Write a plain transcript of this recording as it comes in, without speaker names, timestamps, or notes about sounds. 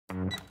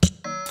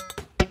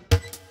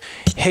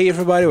Hey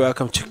everybody,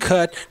 welcome to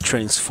Cut,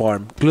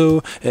 Transform,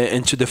 Glue,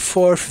 and to the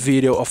fourth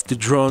video of the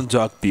drone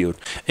dog build.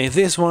 In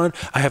this one,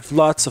 I have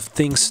lots of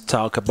things to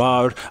talk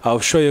about. I'll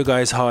show you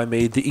guys how I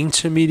made the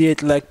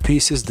intermediate leg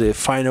pieces, the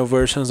final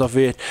versions of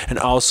it, and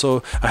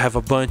also I have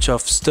a bunch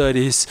of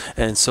studies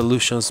and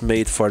solutions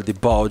made for the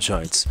ball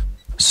joints.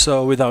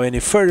 So without any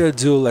further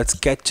ado, let's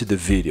get to the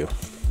video.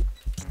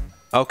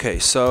 Okay,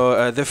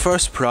 so the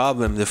first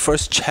problem, the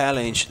first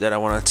challenge that I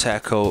want to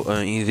tackle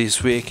in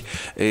this week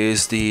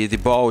is the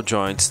ball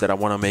joints that I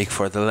want to make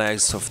for the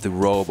legs of the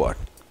robot.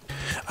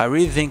 I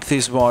really think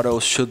this model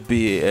should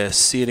be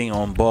sitting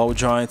on ball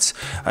joints.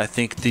 I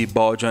think the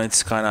ball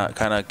joints kind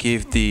of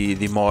give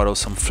the model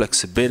some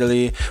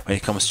flexibility when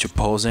it comes to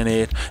posing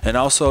it, and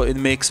also it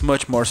makes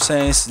much more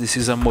sense. This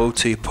is a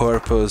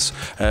multi-purpose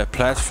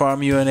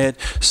platform unit,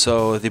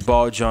 so the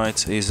ball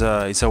joint is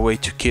a way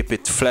to keep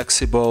it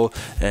flexible,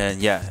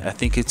 and yeah, I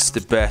think it's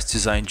the best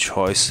design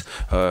choice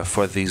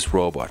for this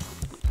robot.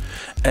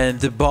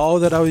 And the ball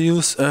that I'll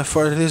use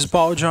for this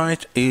ball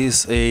joint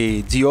is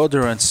a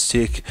deodorant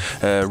stick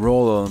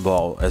roll-on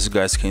ball. As you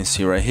guys can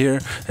see right here,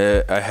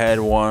 I had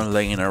one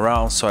laying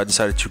around, so I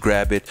decided to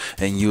grab it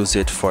and use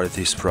it for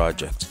this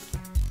project.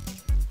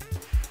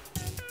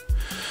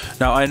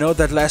 Now I know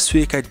that last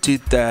week I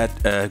did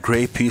that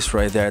gray piece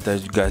right there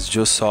that you guys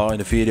just saw in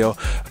the video,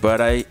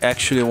 but I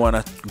actually want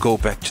to go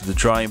back to the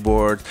drawing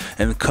board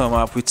and come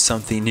up with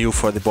something new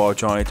for the ball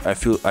joint. I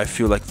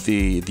feel like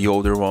the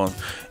older one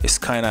is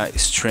kind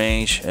of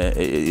strange.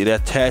 It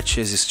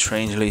attaches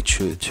strangely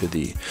to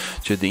the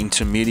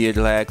intermediate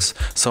legs,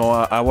 so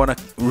I want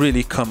to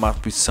really come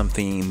up with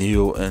something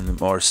new and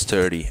more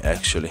sturdy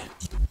actually.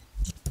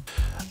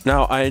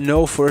 Now I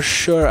know for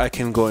sure I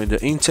can go in the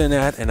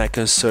internet and I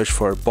can search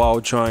for ball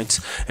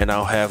joints and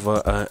I'll have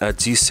a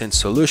decent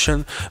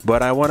solution,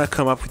 but I want to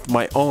come up with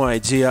my own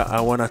idea. I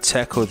want to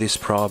tackle this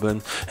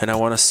problem and I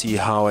want to see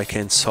how I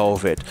can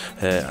solve it.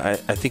 I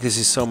think this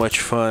is so much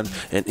fun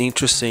and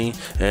interesting,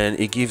 and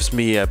it gives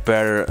me a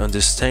better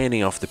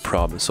understanding of the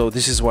problem. So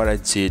this is what I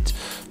did.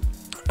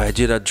 I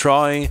did a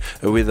drawing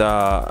with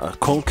a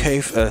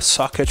concave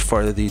socket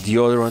for the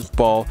deodorant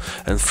ball,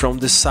 and from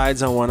the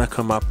sides I want to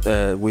come up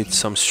with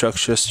some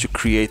structures to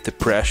create the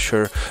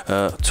pressure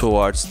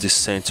towards the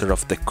center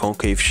of the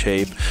concave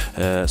shape.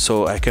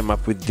 So I came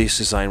up with this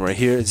design right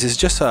here. This is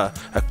just a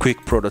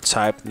quick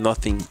prototype,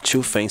 nothing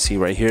too fancy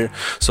right here.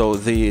 So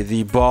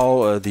the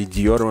ball, the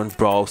deodorant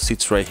ball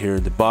sits right here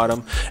at the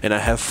bottom, and I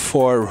have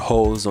 4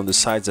 holes on the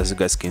sides, as you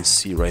guys can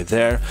see right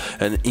there,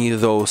 and in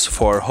those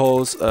 4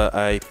 holes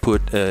I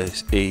put a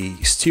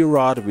steel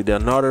rod with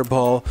another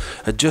ball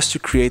just to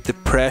create the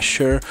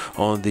pressure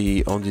on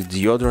the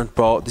deodorant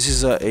ball. This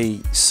is a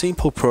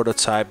simple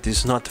prototype. This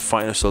is not the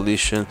final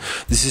solution.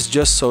 This is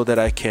just so that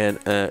I can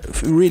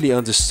really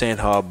understand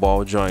how a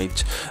ball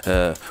joint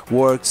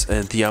works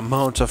and the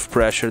amount of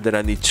pressure that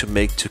I need to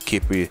make to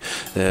keep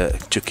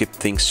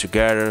things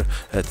together.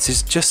 This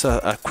is just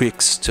a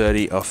quick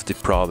study of the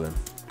problem.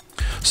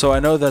 So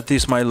I know that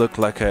this might look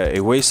like a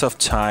waste of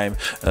time,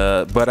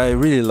 but I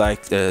really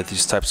like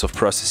these types of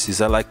processes.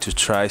 I like to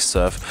try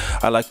stuff.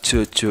 I like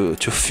to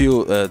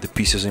feel the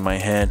pieces in my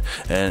hand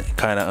and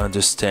kind of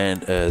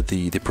understand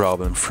the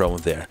problem from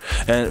there.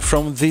 And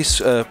from this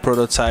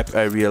prototype,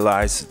 I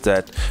realized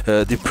that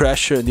the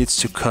pressure needs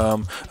to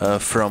come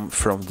from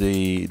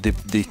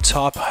the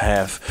top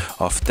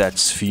half of that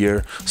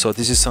sphere. So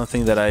this is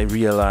something that I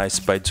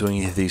realized by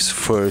doing this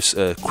first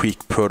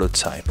quick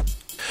prototype.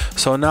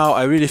 So now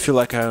I really feel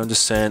like I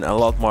understand a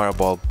lot more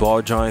about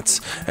ball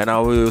joints, and I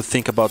will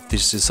think about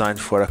this design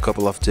for a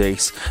couple of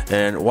days,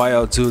 and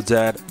while I do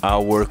that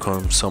I'll work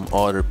on some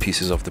other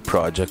pieces of the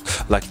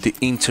project, like the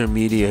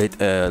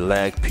intermediate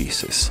leg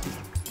pieces.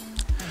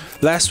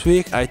 Last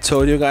week I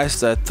told you guys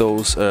that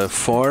those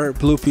 4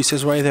 blue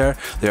pieces right there,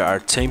 they are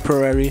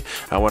temporary.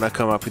 I want to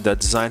come up with a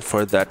design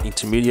for that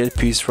intermediate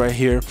piece right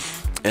here,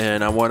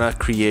 and I want to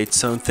create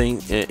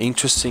something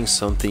interesting,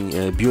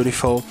 something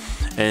beautiful,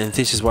 and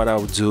this is what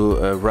I'll do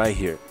right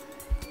here.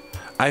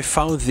 I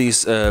found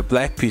this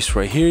black piece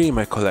right here in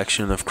my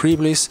collection of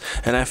Cribblies,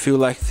 and I feel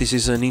like this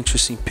is an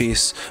interesting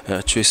piece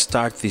to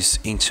start this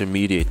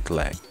intermediate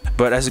leg.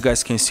 But as you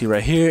guys can see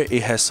right here,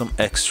 it has some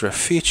extra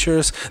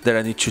features that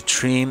I need to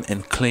trim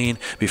and clean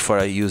before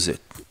I use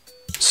it.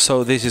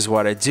 So this is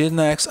what I did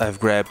next. I've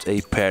grabbed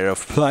a pair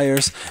of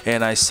pliers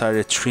and I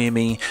started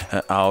trimming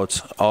out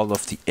all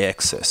of the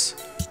excess.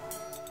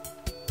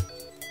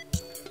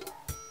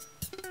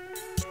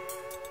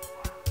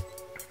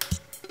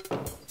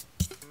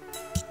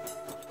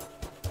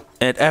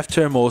 And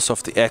after most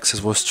of the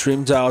excess was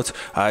trimmed out,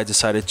 I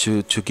decided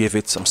to give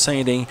it some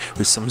sanding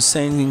with some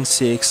sanding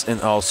sticks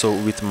and also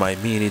with my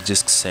mini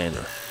disc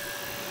sander.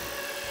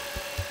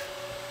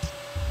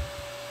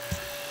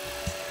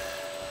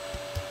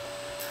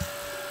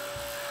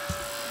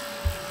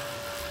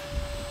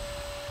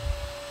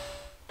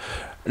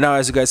 Now,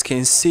 as you guys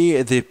can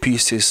see, the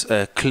piece is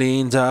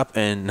cleaned up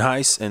and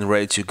nice and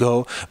ready to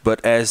go.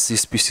 But as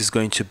this piece is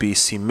going to be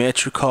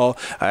symmetrical,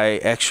 I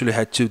actually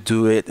had to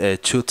do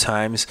it 2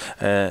 times.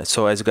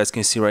 So as you guys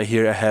can see right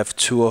here, I have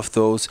 2 of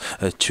those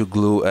to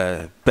glue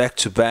back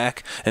to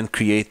back and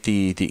create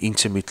the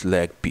intermediate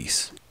leg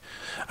piece.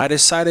 I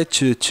decided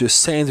to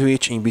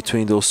sandwich in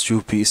between those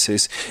 2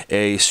 pieces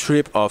a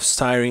strip of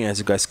styrene, as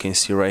you guys can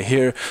see right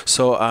here.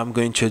 So I'm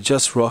going to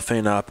just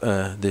roughen up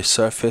the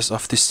surface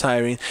of the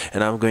styrene,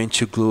 and I'm going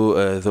to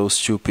glue those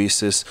 2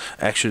 pieces,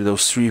 actually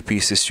those 3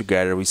 pieces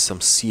together with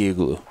some sea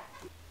glue.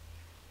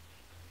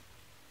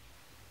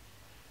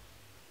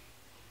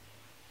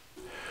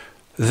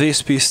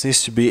 This piece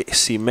needs to be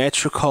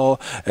symmetrical,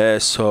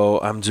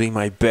 so I'm doing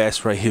my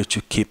best right here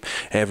to keep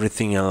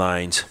everything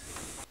aligned.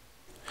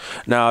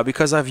 Now,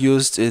 because I've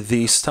used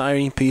the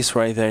styrene piece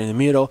right there in the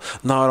middle,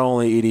 not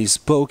only it is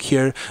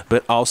bulkier,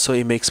 but also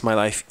it makes my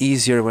life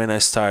easier when I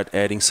start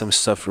adding some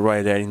stuff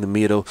right there in the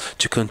middle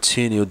to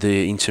continue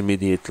the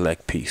intermediate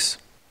leg piece.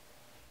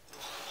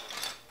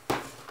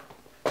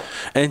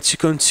 And to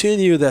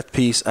continue that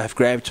piece, I've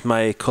grabbed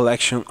my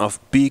collection of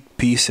big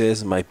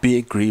pieces, my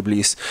big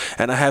gribblies,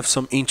 and I have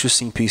some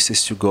interesting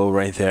pieces to go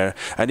right there.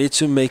 I need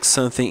to make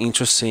something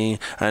interesting.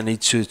 I need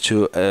to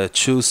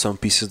choose some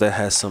pieces that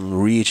has some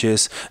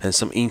ridges and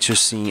some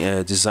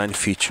interesting design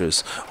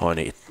features on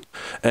it.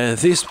 And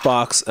this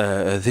box,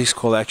 this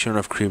collection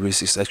of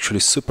gribblies is actually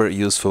super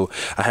useful.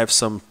 I have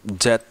some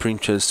dead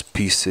printed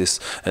pieces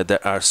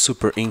that are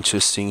super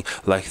interesting,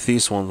 like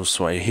these ones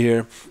right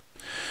here.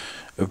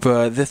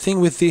 But the thing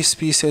with these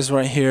pieces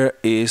right here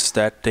is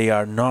that they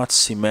are not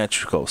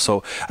symmetrical.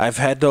 So I've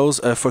had those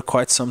for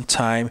quite some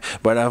time,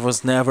 but I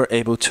was never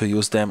able to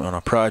use them on a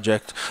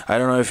project. I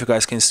don't know if you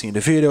guys can see in the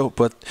video,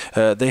 but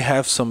they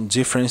have some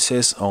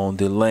differences on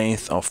the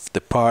length of the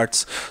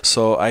parts,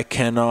 so I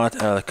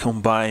cannot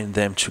combine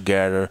them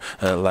together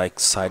like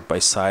side by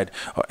side,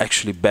 or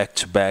actually back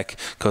to back,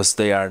 because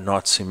they are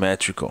not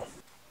symmetrical.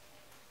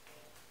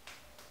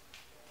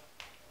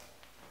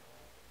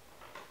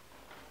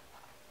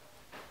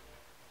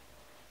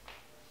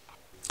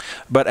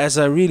 But as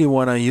I really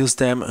want to use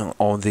them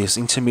on this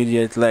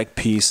intermediate leg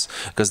piece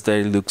because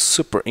they look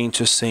super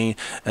interesting,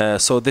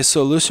 so the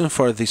solution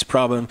for this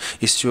problem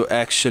is to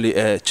actually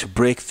to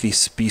break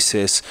these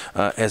pieces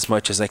as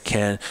much as I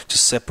can to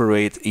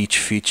separate each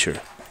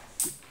feature.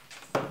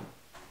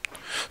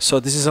 So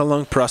this is a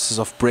long process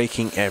of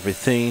breaking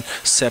everything,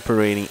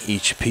 separating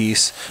each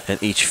piece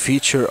and each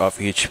feature of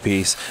each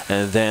piece,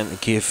 and then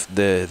give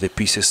the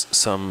pieces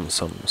some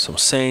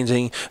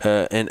sanding,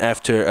 and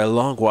after a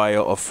long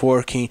while of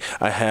working,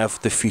 I have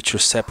the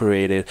features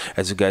separated,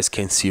 as you guys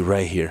can see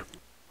right here.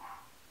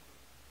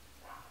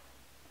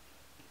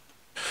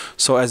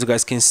 So as you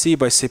guys can see,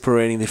 by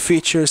separating the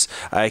features,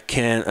 I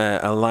can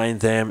align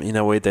them in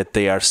a way that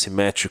they are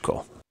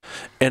symmetrical.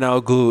 And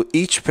I'll glue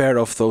each pair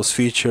of those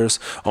features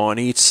on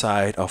each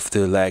side of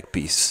the leg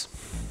piece.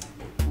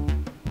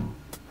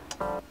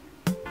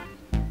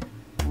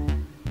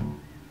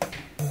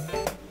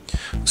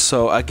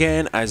 So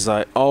again, as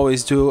I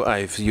always do,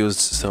 I've used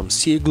some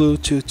sea glue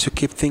to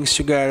keep things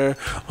together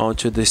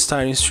onto the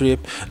styrene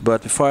strip.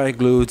 But before I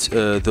glued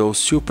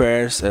those 2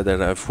 pairs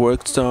that I've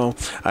worked on,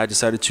 I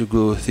decided to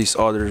glue these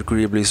other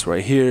gribblies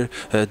right here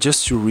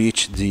just to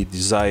reach the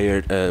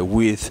desired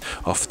width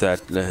of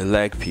that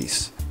leg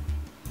piece.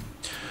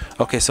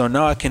 Okay, so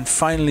now I can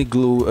finally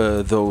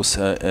glue those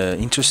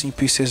interesting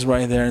pieces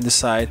right there on the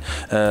side,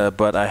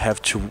 but I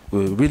have to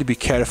really be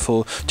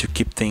careful to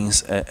keep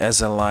things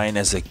as aligned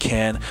as I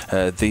can.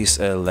 This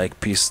leg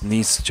piece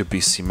needs to be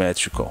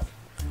symmetrical.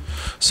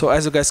 So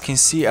as you guys can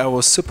see, I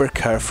was super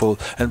careful,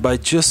 and by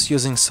just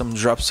using some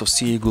drops of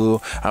sea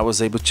glue, I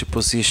was able to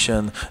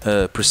position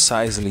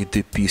precisely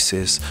the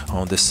pieces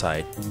on the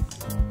side.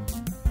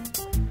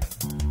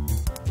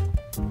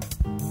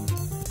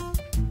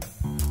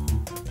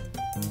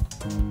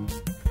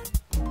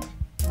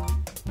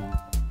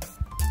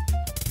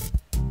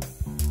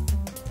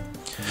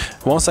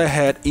 Once I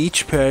had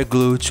each pair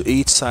glued to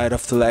each side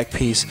of the leg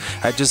piece,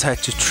 I just had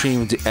to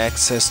trim the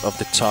excess of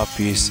the top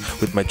piece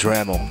with my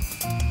Dremel.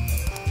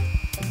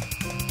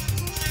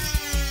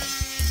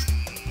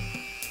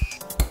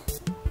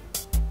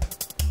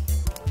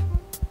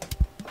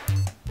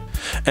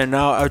 And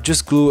now I'll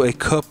just glue a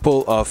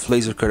couple of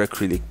laser cut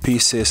acrylic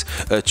pieces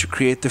to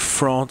create the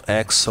front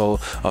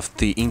axle of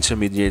the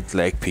intermediate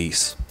leg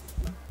piece.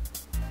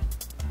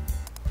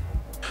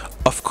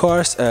 Of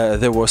course,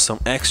 there was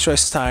some extra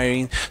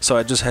styrene, so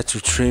I just had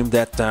to trim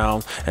that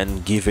down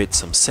and give it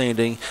some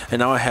sanding, and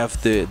now I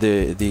have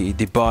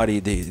the body,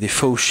 the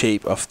full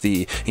shape of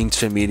the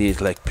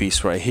intermediate leg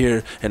piece right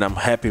here, and I'm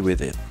happy with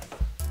it.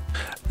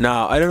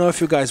 Now, I don't know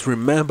if you guys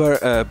remember,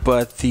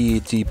 but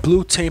the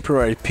blue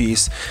temporary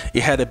piece,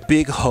 it had a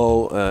big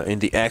hole in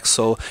the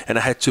axle, and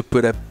I had to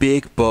put a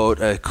big bolt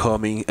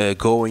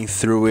going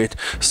through it.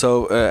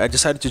 So I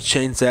decided to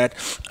change that.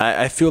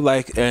 I feel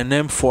like an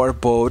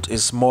M4 bolt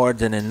is more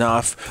than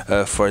enough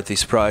for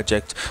this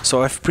project.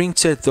 So I've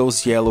printed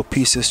those yellow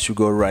pieces to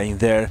go right in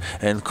there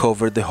and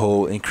cover the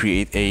hole and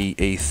create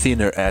a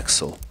thinner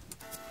axle.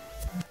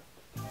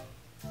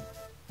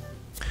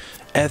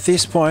 At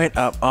this point,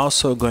 I'm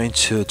also going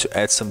to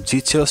add some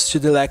details to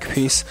the leg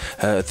piece.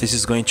 This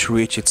is going to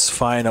reach its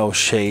final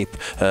shape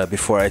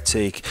before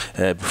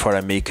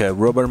I make a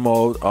rubber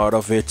mold out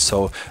of it.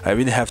 So I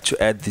really have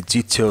to add the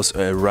details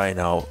right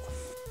now.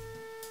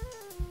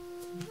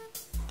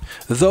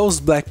 Those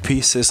black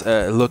pieces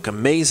look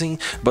amazing,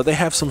 but they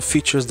have some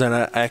features that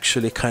are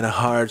actually kind of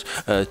hard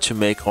to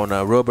make on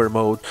a rubber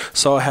mold.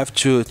 So I have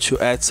to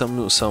add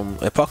some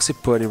epoxy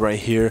putty right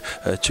here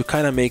to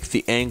kind of make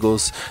the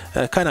angles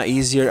kind of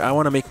easier. I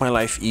want to make my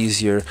life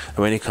easier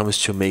when it comes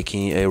to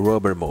making a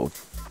rubber mold.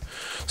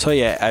 So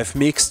yeah, I've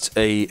mixed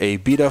a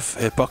bit of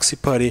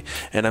epoxy putty,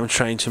 and I'm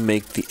trying to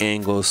make the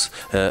angles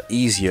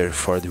easier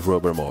for the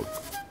rubber mold.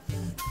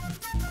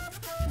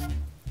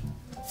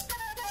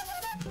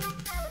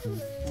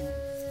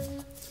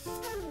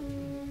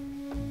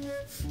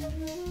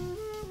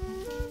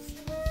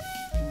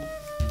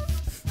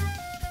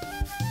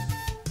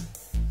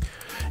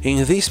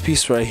 In this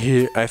piece right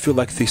here, I feel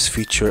like this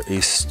feature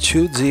is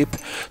too deep,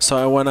 so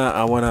I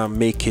wanna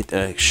make it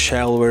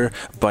shallower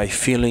by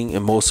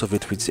filling most of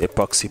it with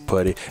epoxy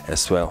putty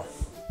as well.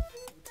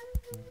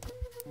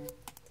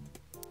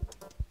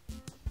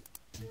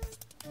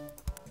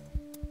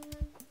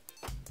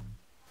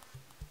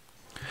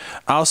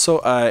 Also,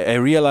 I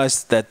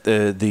realized that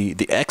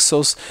the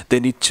axles, they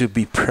need to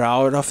be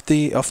proud of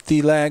the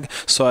leg,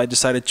 so I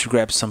decided to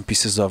grab some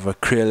pieces of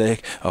acrylic,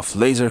 of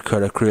laser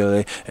cut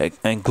acrylic,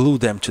 and glue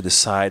them to the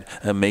side,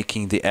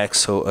 making the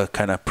axle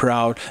kind of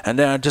proud. And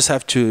then I just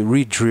have to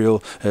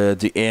re-drill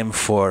the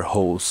M4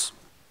 holes.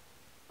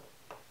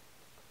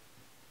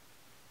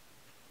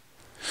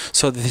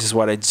 So this is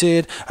what I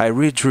did. I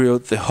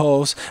re-drilled the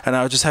holes, and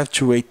I'll just have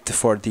to wait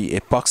for the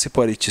epoxy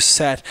putty to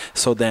set,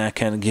 so then I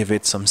can give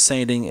it some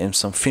sanding and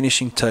some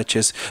finishing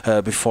touches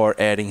before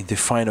adding the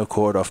final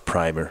coat of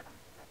primer.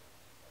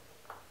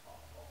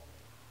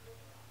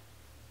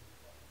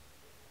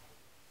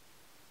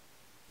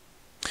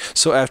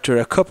 So after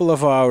a couple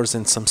of hours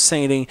and some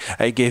sanding,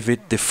 I gave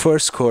it the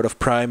first coat of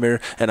primer,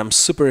 and I'm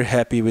super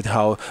happy with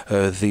how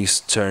this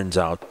turns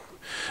out.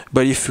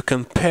 But if you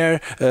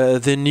compare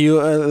the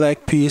new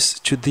leg piece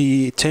to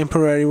the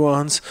temporary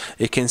ones,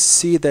 you can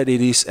see that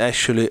it is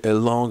actually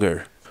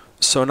longer.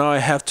 So now I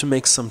have to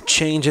make some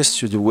changes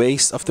to the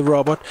waist of the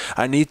robot.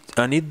 I need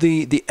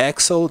the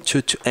axle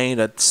to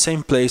end at the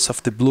same place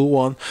of the blue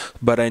one,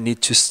 but I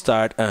need to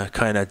start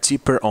kind of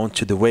deeper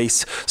onto the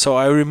waist. So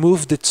I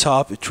removed the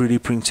top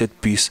 3D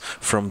printed piece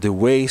from the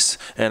waist,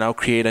 and I'll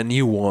create a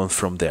new one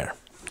from there.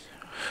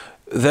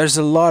 There's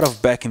a lot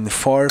of back and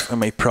forth on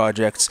my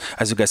projects.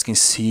 As you guys can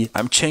see,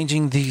 I'm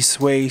changing these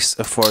ways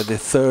for the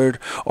third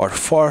or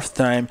fourth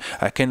time.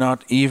 I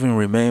cannot even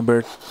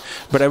remember,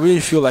 but I really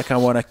feel like I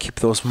want to keep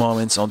those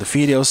moments on the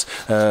videos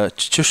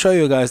to show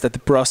you guys that the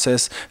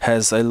process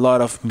has a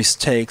lot of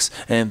mistakes,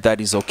 and that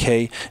is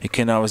okay. You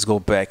can always go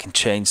back and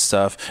change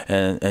stuff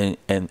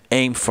and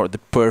aim for the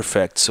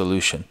perfect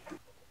solution.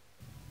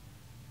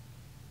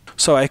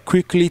 So I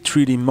quickly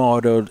 3D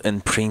modeled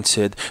and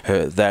printed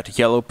that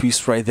yellow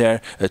piece right there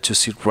to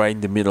sit right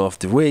in the middle of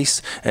the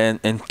waist, and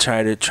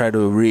try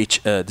to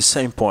reach the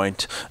same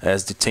point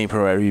as the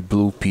temporary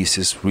blue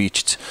pieces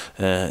reached.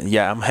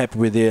 Yeah, I'm happy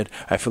with it.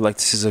 I feel like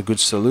this is a good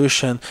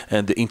solution,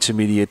 and the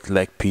intermediate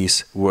leg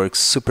piece works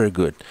super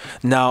good.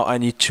 Now I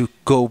need to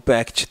go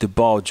back to the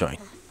ball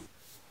joint.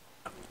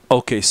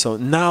 Okay, so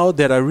now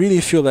that I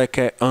really feel like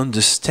I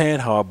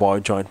understand how a ball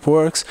joint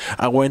works,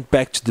 I went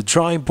back to the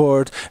drawing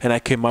board and I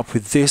came up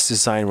with this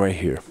design right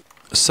here.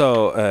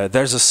 So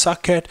there's a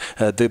socket,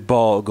 the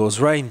ball goes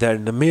right in there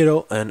in the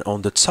middle, and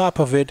on the top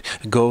of it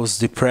goes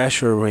the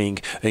pressure ring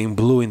in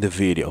blue in the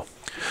video.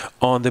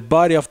 On the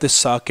body of the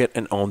socket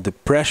and on the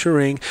pressure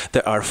ring,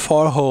 there are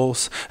 4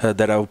 holes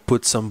that I'll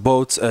put some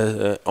bolts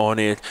on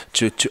it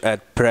to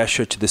add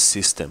pressure to the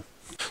system.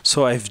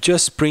 So I've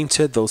just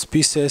printed those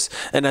pieces,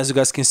 and as you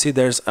guys can see,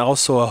 there's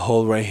also a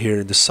hole right here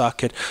in the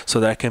socket so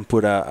that I can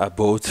put a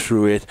bolt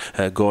through it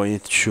going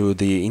through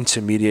the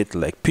intermediate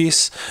leg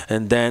piece,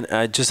 and then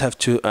I just have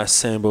to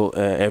assemble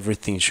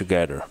everything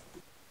together.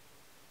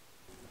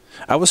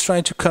 I was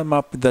trying to come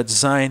up with a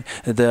design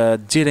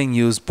that didn't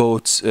use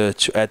bolts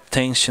to add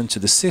tension to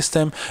the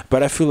system,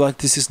 but I feel like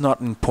this is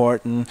not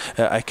important.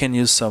 I can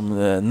use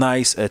some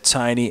nice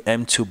tiny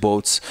M2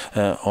 bolts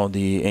on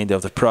the end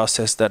of the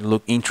process that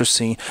look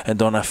interesting and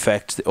don't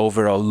affect the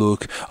overall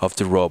look of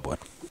the robot.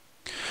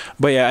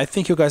 But yeah, I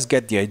think you guys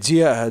get the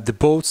idea. The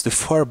bolts, the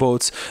 4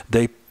 bolts,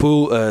 they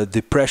pull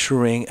the pressure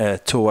ring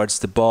towards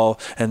the ball,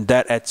 and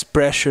that adds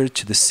pressure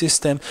to the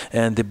system,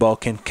 and the ball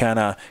can kind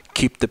of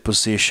keep the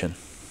position.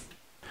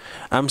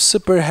 I'm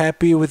super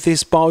happy with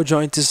this ball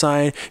joint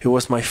design. It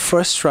was my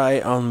first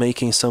try on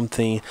making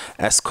something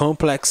as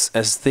complex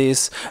as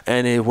this,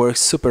 and it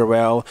works super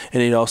well,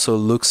 and it also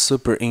looks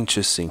super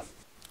interesting.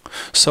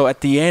 So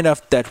at the end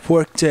of that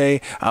work day,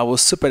 I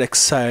was super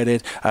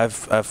excited.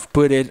 I've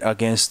put it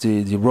against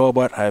the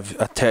robot. I've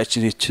attached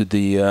it to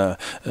the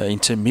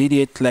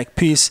intermediate leg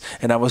piece,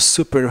 and I was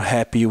super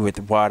happy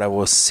with what I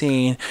was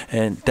seeing,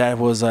 and that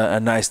was a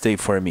nice day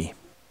for me.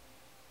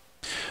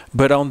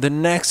 But on the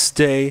next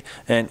day,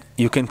 and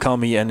you can call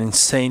me an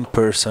insane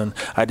person,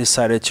 I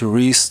decided to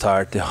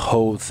restart the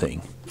whole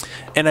thing.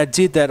 And I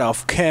did that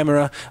off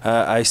camera.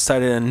 I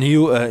started a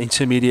new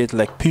intermediate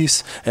leg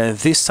piece, and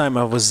this time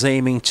I was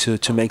aiming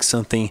to make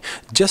something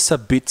just a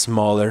bit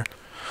smaller.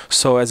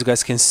 So as you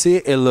guys can see,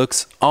 it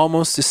looks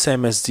almost the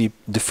same as the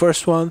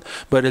first one,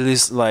 but it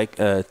is like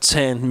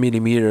 10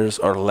 millimeters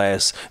or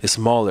less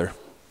smaller.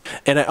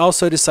 And I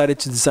also decided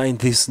to design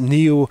this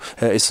new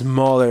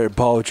smaller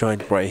ball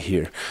joint right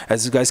here.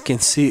 As you guys can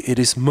see, it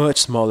is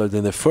much smaller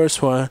than the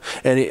first one,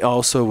 and it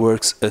also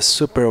works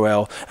super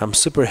well. I'm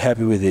super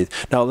happy with it.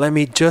 Now let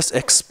me just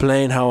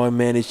explain how I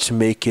managed to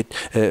make it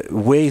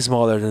way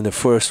smaller than the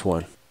first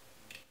one.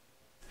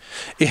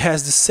 It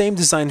has the same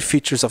design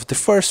features of the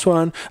first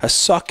one, a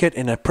socket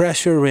and a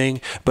pressure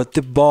ring, but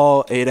the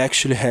ball, it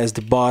actually has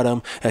the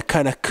bottom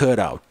kind of cut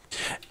out.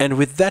 And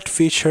with that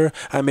feature,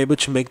 I'm able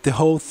to make the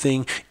whole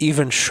thing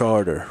even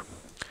shorter.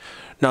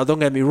 Now don't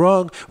get me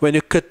wrong, when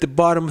you cut the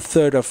bottom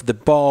third of the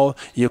ball,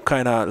 you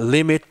kind of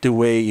limit the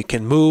way you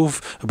can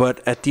move,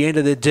 but at the end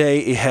of the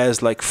day, it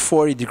has like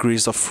 40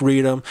 degrees of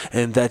freedom,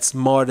 and that's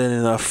more than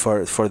enough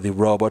for the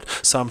robot.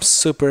 So I'm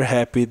super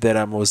happy that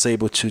I was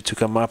able to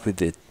come up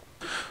with it.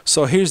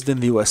 So here's the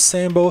new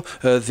assemble,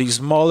 the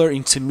smaller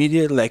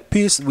intermediate leg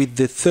piece with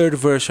the third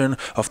version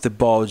of the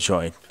ball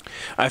joint.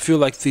 I feel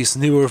like this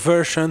newer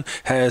version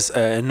has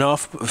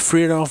enough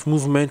freedom of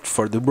movement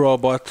for the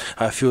robot.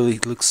 I feel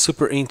it looks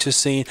super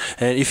interesting,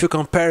 and if you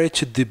compare it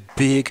to the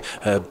big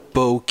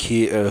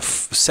bulky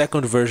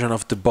second version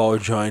of the ball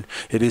joint,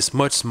 it is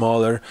much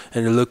smaller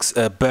and it looks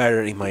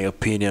better in my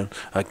opinion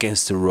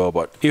against the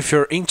robot. If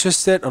you're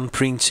interested on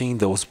printing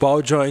those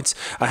ball joints,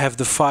 I have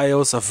the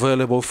files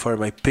available for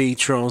my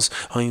patrons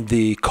on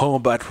the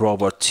combat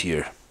robot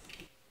tier.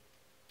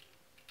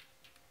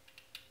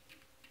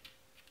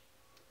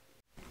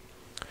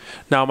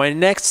 Now my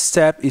next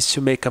step is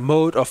to make a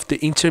mold of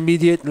the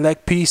intermediate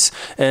leg piece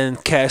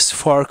and cast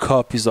 4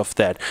 copies of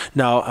that.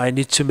 Now I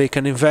need to make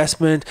an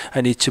investment,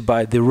 I need to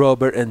buy the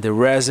rubber and the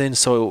resin,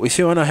 so if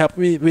you want to help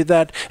me with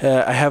that,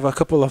 I have a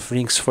couple of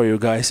links for you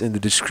guys in the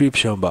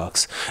description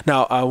box.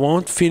 Now I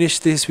won't finish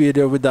this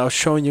video without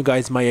showing you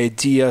guys my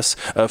ideas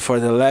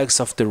for the legs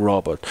of the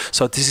robot,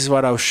 so this is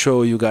what I'll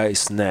show you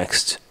guys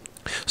next.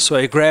 So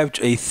I grabbed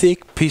a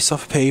thick piece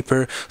of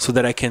paper so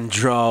that I can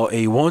draw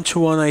a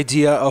one-to-one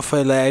idea of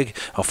a leg,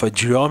 of a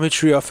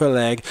geometry of a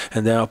leg,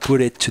 and then I'll put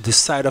it to the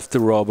side of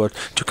the robot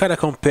to kind of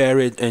compare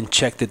it and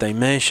check the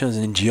dimensions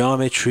and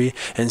geometry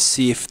and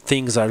see if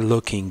things are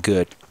looking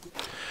good.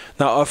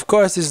 Now, of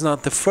course, this is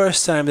not the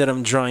first time that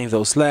I'm drawing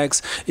those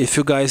legs. If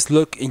you guys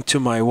look into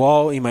my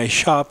wall in my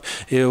shop,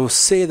 you'll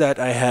see that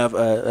I have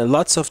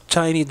lots of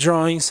tiny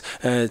drawings,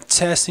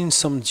 testing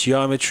some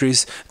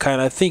geometries,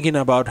 kind of thinking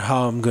about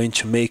how I'm going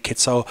to make it.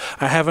 So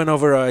I have an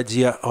overall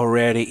idea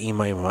already in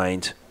my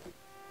mind.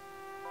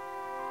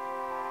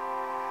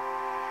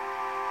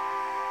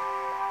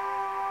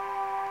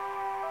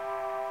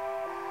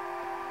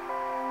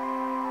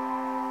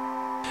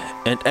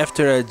 And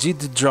after I did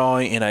the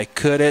drawing and I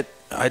cut it,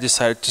 I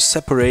decided to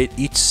separate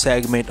each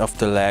segment of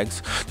the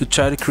legs to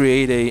try to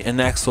create an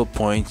axle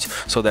point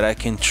so that I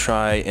can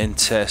try and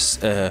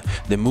test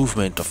the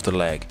movement of the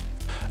leg.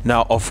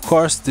 Now, of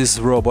course, this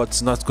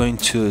robot's not going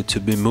to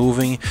be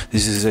moving.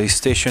 This is a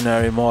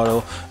stationary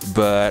model,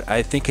 but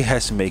I think it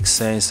has to make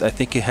sense. I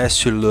think it has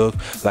to look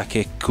like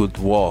it could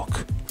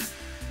walk.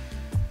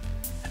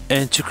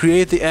 And to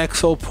create the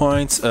axle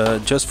points,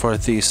 just for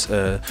this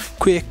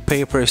quick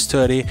paper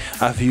study,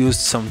 I've used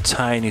some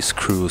tiny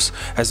screws,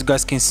 as you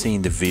guys can see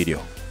in the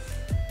video.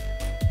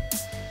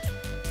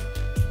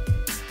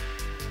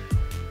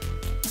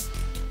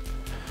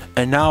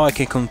 And now I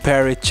can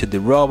compare it to the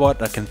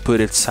robot. I can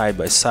put it side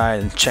by side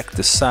and check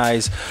the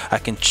size. I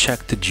can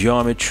check the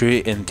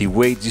geometry and the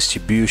weight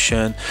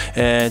distribution.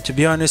 And to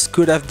be honest,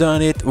 could I've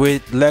done it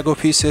with Lego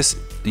pieces?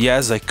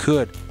 Yes, I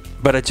could.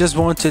 But I just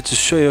wanted to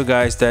show you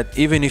guys that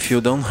even if you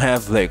don't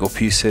have Lego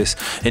pieces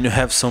and you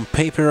have some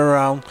paper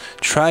around,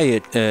 try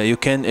it. You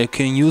can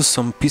use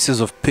some pieces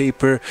of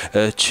paper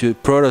to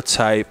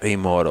prototype a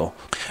model.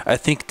 I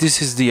think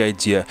this is the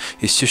idea,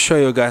 is to show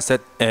you guys that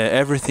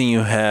everything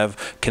you have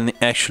can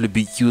actually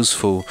be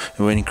useful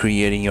when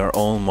creating your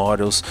own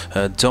models.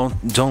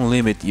 Don't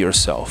limit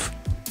yourself.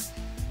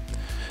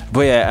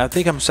 But yeah, I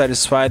think I'm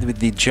satisfied with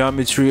the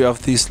geometry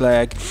of this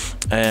leg,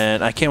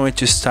 and I can't wait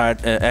to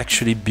start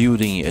actually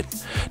building it.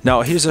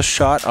 Now here's a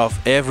shot of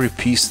every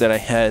piece that I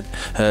had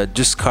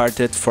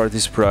discarded for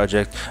this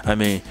project. I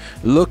mean,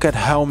 look at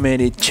how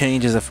many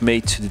changes I've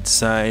made to the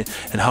design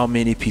and how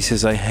many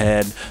pieces I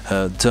had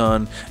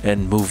done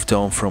and moved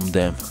on from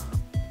them.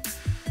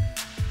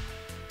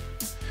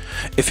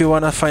 If you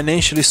want to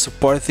financially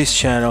support this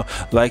channel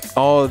like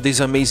all these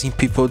amazing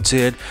people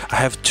did, I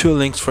have 2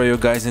 links for you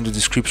guys in the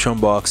description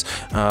box.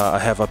 I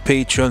have a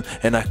Patreon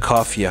and a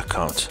Ko-fi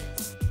account.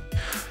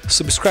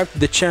 Subscribe to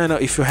the channel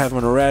if you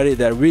haven't already,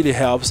 that really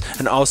helps,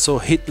 and also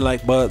hit the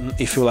like button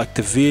if you like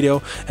the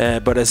video.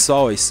 But as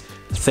always,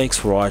 thanks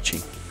for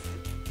watching.